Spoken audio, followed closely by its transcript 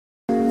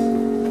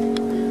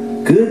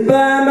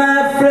Goodbye,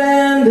 my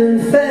friend,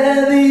 and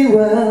fare thee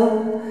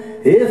well,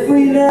 if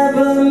we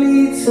never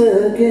meet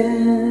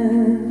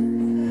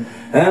again.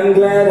 I'm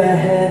glad I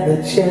had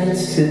the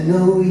chance to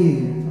know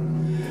you.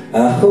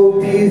 I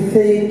hope you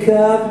think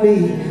of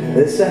me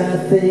as I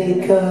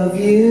think of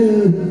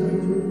you.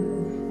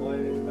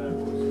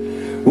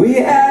 We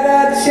had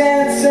our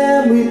chance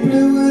and we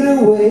blew it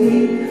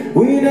away.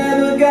 We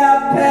never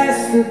got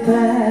past the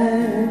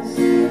past.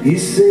 You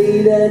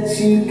say that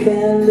you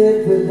can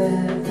live with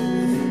that.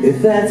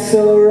 If that's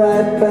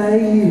alright by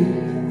you,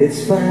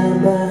 it's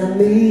fine by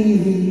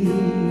me.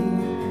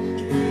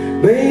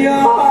 May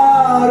your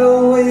heart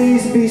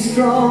always be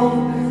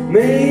strong.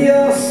 May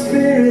your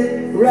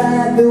spirit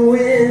ride the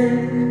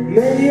wind.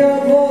 May your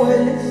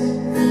voice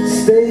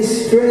stay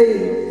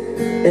straight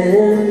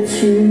and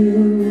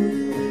true.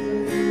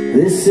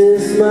 This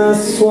is my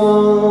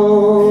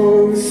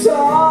swan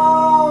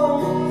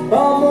song.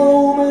 A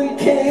moment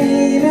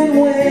came and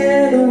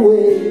went away.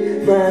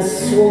 My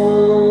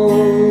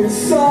swan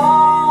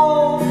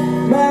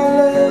song. My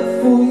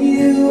love for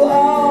you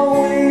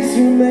always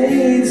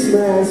remains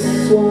my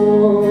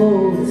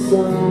swan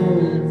song.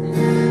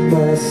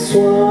 My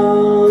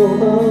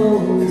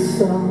swan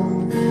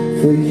song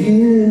for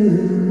you.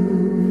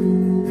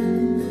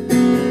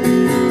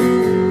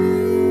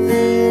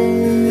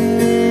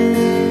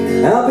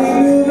 I'll be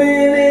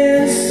moving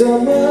in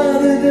some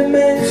other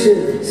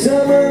dimension,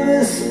 some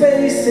other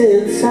space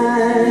and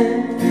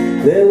time.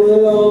 There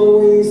will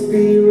always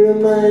be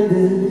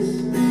reminders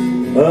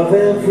of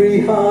every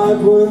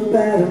hard-won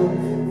battle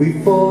we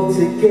fought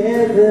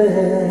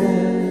together.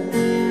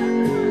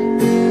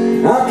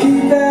 I'll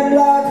keep them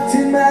locked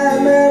in my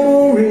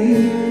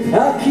memory.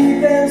 I'll keep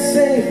them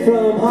safe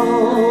from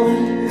harm.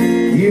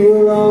 You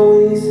will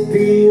always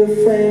be a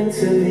friend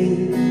to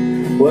me.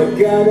 What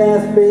God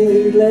hath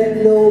made, let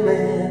no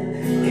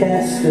man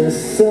cast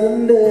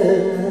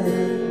asunder.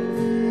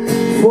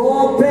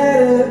 For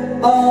better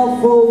or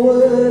for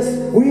worse,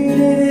 we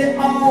did it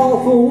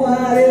all for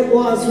what it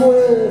was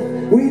worth.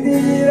 We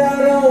did it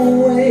our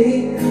own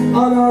way,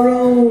 on our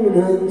own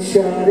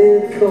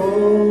uncharted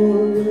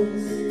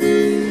course.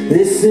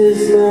 This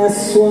is my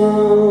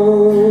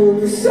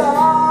swan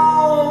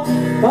song.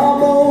 A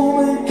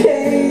moment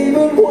came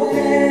and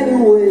went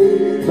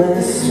away. My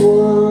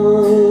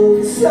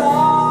swan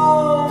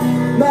song.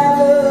 My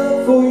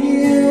love for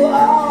you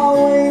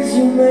always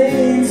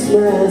remains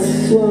my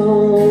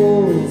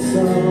swan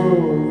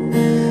song.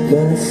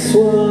 My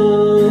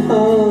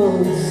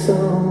swan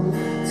song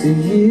to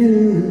you.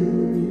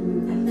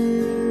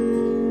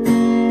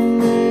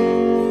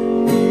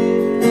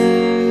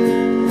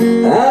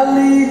 I'll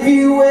leave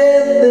you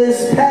with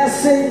this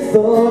passing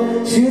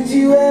thought. Should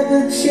you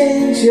ever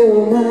change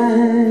your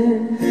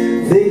mind,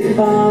 think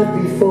hard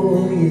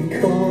before you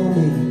call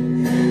me.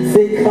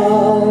 Think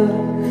hard,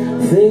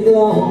 think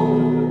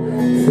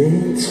long,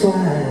 think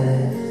twice.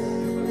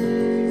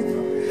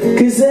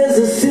 'Cause there's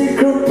a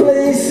secret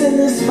place in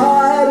this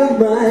heart of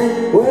mine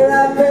where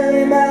I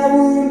bury my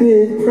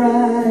wounded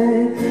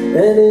pride.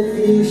 And if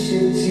you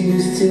should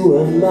choose to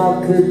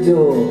unlock the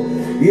door,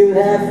 you'll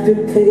have to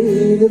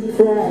pay the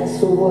price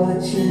for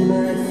what you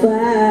might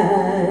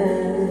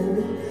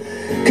find.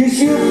 'Cause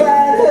you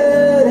find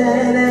hurt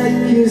and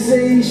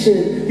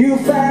accusation, you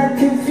find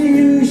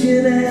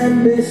confusion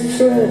and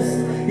mistrust.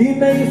 You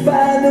may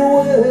find the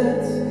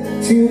words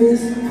to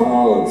this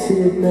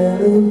haunted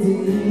melody.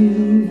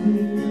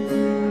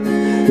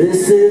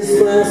 This is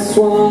my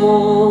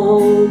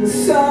swan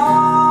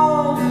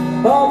song.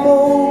 A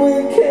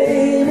moment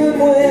came and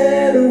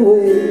went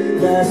away.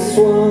 My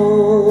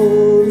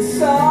swan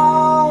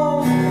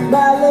song.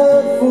 My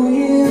love for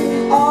you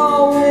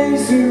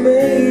always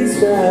remains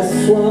my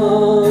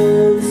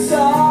swan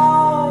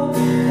song.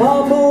 A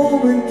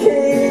moment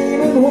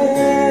came and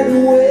went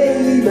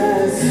away.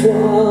 My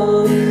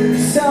swan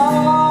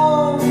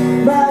song.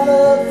 My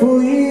love for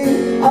you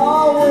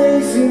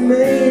always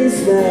remains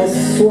my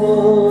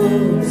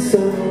swan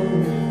song.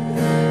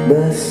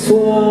 My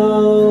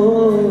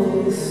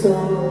swan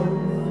song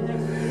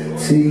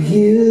to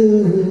you.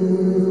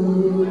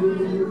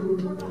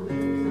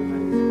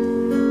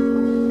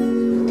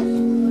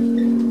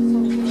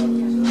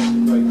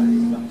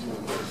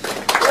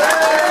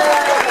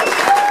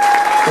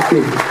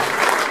 Thank you.